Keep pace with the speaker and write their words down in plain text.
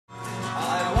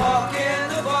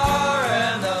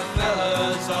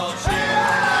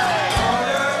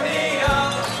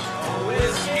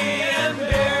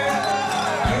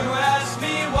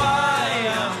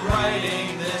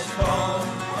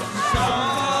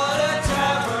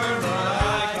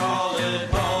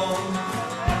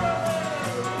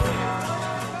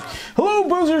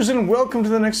Cheers and welcome to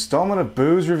the next installment of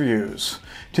Booze Reviews.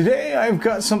 Today I've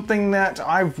got something that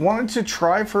I've wanted to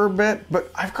try for a bit,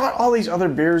 but I've got all these other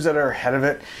beers that are ahead of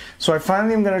it, so I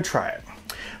finally am going to try it.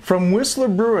 From Whistler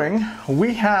Brewing,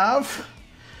 we have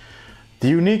the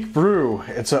Unique Brew.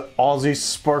 It's an Aussie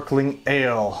Sparkling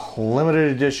Ale,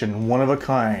 limited edition, one of a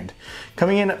kind,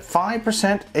 coming in at 5%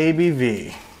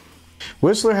 ABV.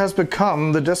 Whistler has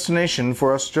become the destination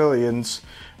for Australians,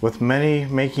 with many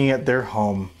making it their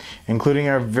home, including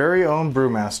our very own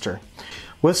brewmaster.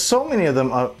 With so many of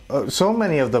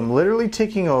them literally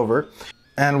taking over,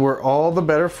 and we're all the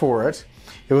better for it,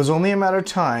 it was only a matter of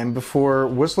time before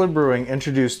Whistler Brewing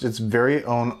introduced its very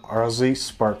own Aussie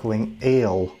Sparkling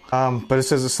Ale. But it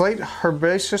says a slight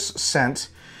herbaceous scent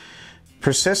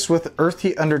persists with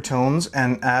earthy undertones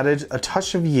and added a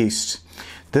touch of yeast.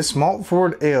 This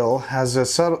malt-forward ale has a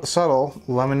subtle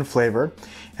lemon flavor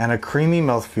and a creamy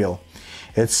mouthfeel.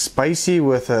 It's spicy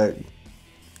with a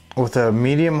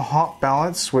medium hop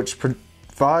balance, which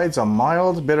provides a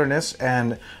mild bitterness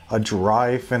and a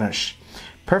dry finish.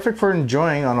 Perfect for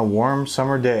enjoying on a warm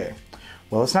summer day.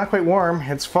 Well, it's not quite warm,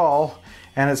 it's fall,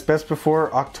 and it's best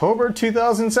before October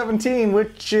 2017,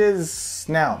 which is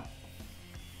now.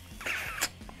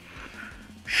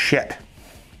 Shit.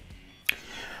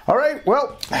 Alright,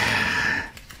 well, I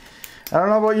don't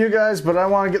know about you guys, but I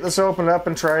want to get this opened up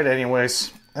and try it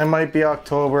anyways. It might be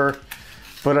October,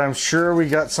 but I'm sure we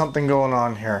got something going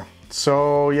on here.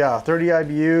 So yeah, 30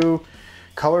 IBU,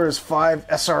 color is 5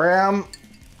 SRM.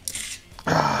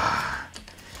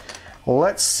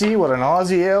 Let's see what an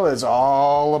Aussie ale is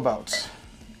all about.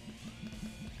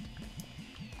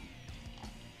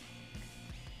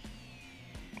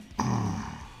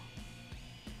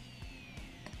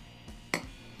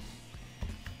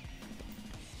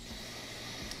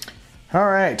 All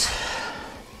right.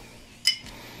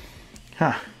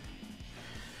 Huh.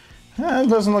 It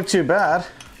doesn't look too bad.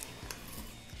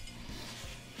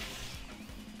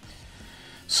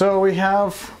 So we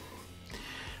have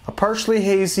a partially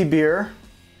hazy beer,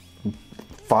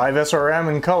 5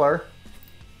 SRM in color,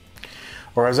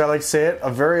 or as I like to say it,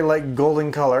 a very light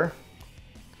golden color.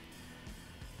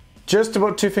 Just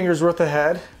about 2 fingers worth of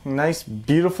head. Nice,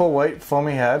 beautiful white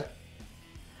foamy head.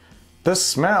 The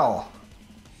smell.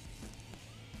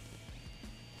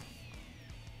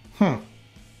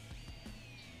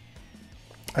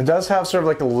 It does have sort of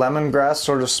like a lemongrass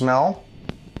sort of smell.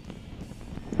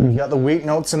 You got the wheat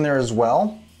notes in there as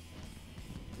well.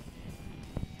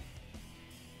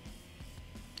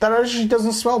 That actually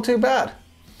doesn't smell too bad.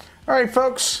 All right,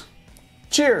 folks,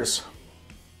 cheers.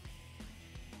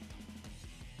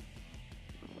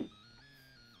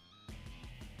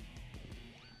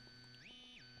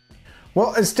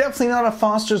 Well, it's definitely not a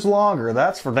Foster's Lager,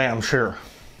 that's for damn sure.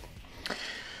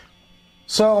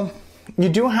 So, you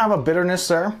do have a bitterness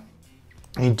there.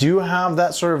 You do have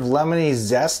that sort of lemony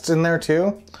zest in there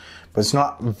too, but it's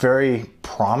not very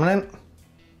prominent.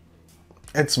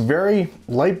 It's very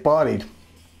light bodied,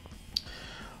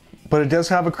 but it does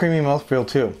have a creamy mouthfeel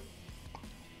too.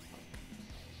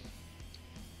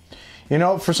 You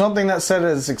know, for something that said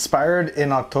it's expired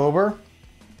in October,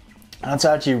 that's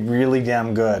actually really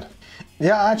damn good.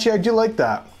 Yeah, actually I do like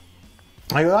that.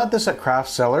 I got this at Craft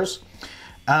Cellars.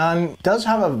 And it does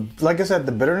have a, like I said,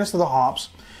 the bitterness of the hops.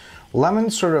 Lemon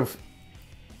sort of,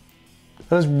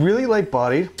 it is really light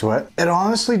bodied to it. It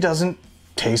honestly doesn't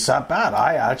taste that bad.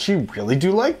 I actually really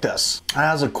do like this. It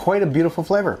has quite a beautiful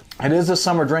flavor. It is a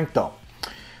summer drink though.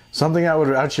 Something I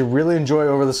would actually really enjoy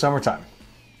over the summertime.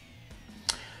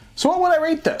 So what would I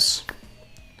rate this?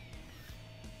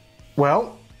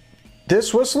 Well,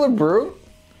 this Whistler Brew,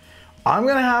 I'm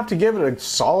gonna have to give it a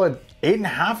solid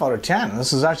 8.5 out of 10.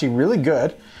 This is actually really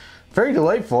good, very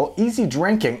delightful, easy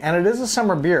drinking, and it is a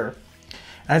summer beer.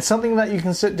 And it's something that you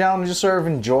can sit down and just sort of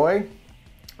enjoy,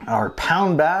 or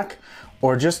pound back,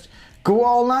 or just go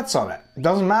all nuts on it. It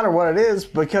doesn't matter what it is,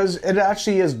 because it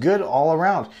actually is good all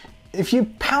around. If you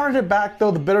pounded it back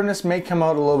though, the bitterness may come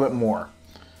out a little bit more.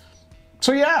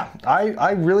 So yeah,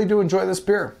 I really do enjoy this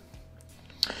beer.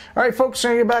 All right, folks,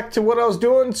 I'm gonna get back to what I was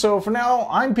doing. So for now,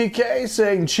 I'm PK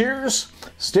saying cheers,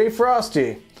 stay frosty,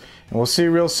 and we'll see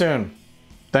you real soon.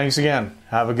 Thanks again.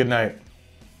 Have a good night.